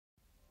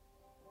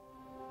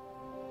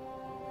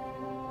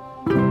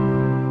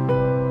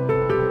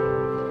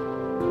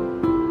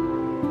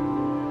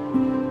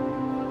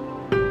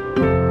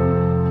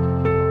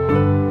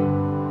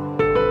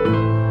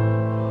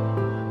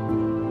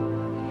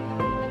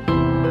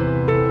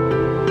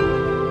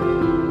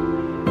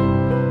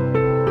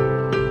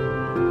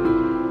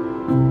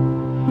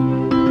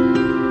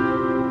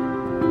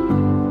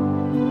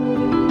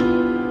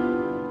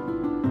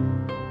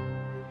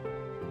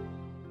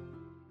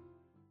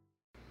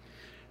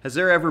Has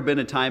there ever been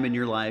a time in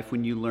your life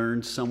when you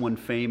learned someone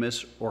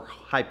famous or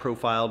high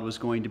profiled was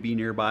going to be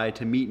nearby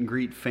to meet and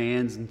greet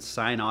fans and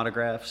sign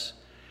autographs?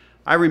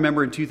 I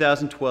remember in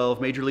 2012,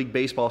 Major League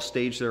Baseball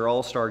staged their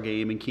All-Star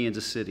game in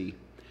Kansas City.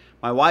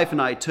 My wife and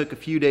I took a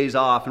few days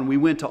off and we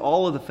went to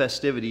all of the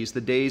festivities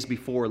the days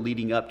before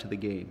leading up to the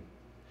game.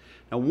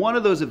 Now, one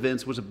of those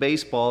events was a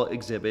baseball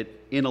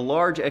exhibit in a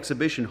large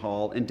exhibition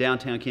hall in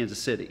downtown Kansas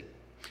City.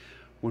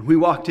 When we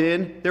walked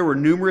in, there were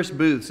numerous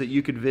booths that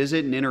you could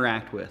visit and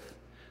interact with.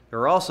 There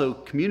are also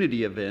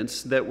community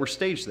events that were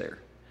staged there.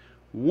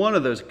 One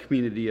of those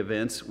community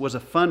events was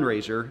a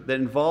fundraiser that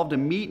involved a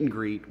meet and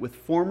greet with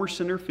former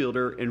center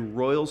fielder and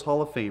Royals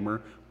Hall of Famer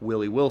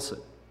Willie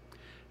Wilson.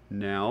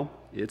 Now,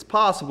 it's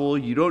possible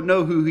you don't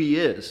know who he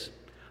is,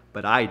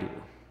 but I do.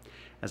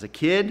 As a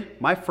kid,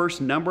 my first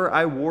number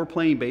I wore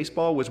playing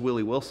baseball was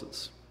Willie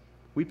Wilson's.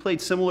 We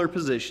played similar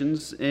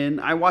positions,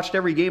 and I watched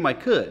every game I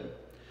could.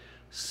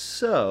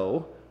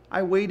 So,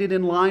 I waited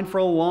in line for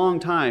a long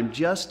time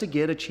just to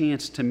get a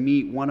chance to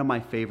meet one of my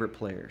favorite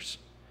players.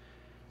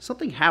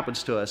 Something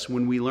happens to us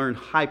when we learn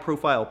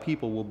high-profile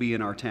people will be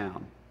in our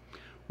town.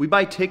 We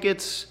buy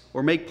tickets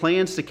or make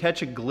plans to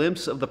catch a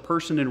glimpse of the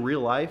person in real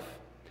life.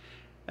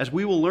 As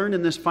we will learn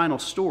in this final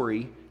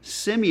story,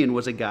 Simeon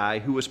was a guy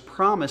who was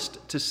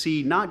promised to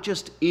see not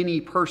just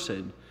any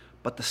person,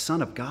 but the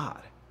Son of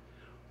God.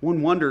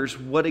 One wonders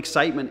what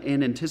excitement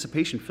and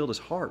anticipation filled his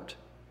heart.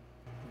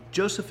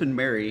 Joseph and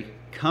Mary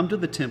come to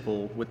the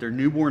temple with their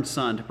newborn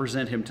son to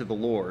present him to the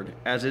Lord,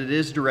 as it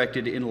is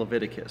directed in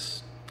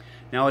Leviticus.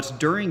 Now, it's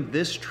during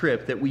this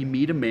trip that we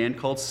meet a man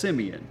called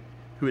Simeon,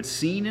 who had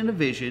seen in a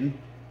vision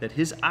that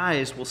his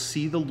eyes will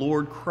see the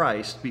Lord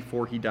Christ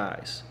before he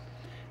dies.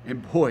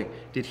 And boy,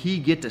 did he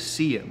get to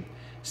see him.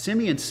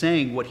 Simeon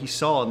sang what he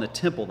saw in the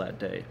temple that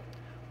day.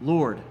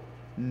 "Lord,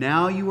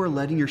 now you are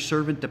letting your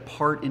servant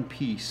depart in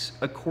peace,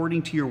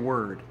 according to your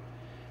word."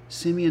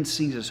 Simeon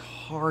sings his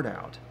heart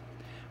out.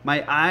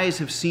 "My eyes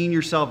have seen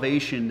your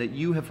salvation that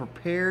you have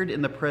prepared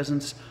in the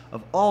presence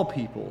of all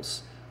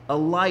peoples, a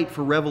light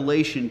for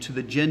revelation to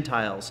the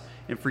Gentiles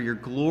and for your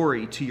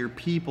glory to your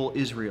people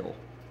Israel."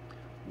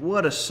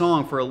 What a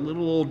song for a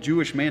little old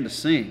Jewish man to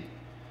sing.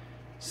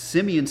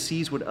 Simeon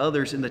sees what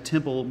others in the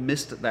temple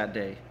missed that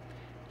day.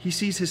 He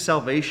sees his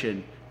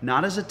salvation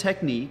not as a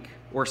technique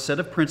or a set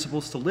of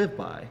principles to live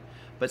by,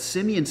 but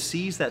Simeon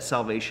sees that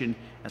salvation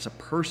as a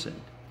person.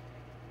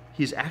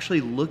 He's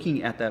actually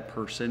looking at that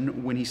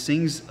person when he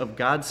sings of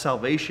God's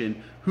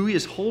salvation, who he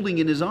is holding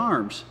in his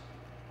arms.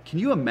 Can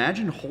you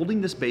imagine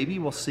holding this baby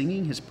while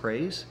singing his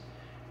praise?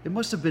 It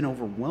must have been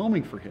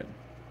overwhelming for him.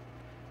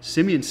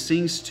 Simeon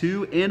sings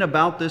to and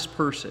about this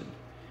person.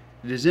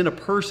 It is in a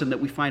person that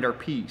we find our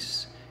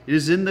peace. It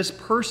is in this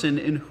person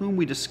in whom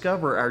we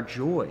discover our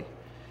joy.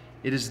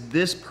 It is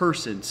this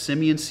person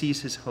Simeon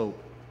sees his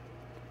hope.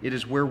 It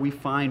is where we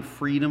find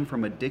freedom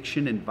from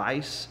addiction and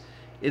vice.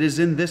 It is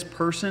in this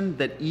person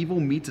that evil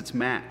meets its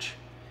match.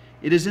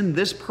 It is in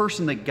this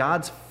person that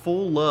God's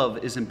full love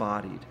is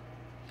embodied.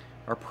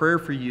 Our prayer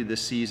for you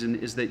this season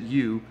is that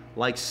you,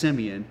 like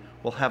Simeon,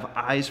 will have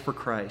eyes for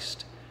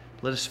Christ.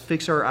 Let us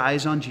fix our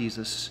eyes on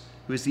Jesus,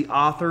 who is the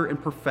author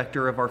and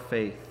perfecter of our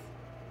faith.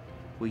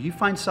 Will you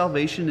find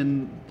salvation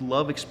and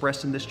love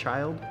expressed in this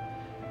child,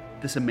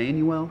 this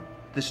Emmanuel,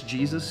 this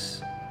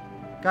Jesus?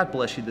 God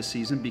bless you this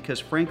season, because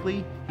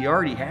frankly, he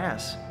already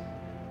has.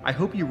 I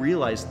hope you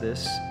realize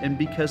this, and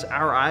because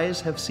our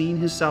eyes have seen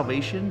his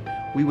salvation,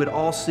 we would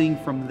all sing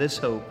from this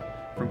hope,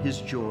 from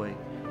his joy,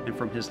 and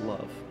from his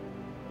love.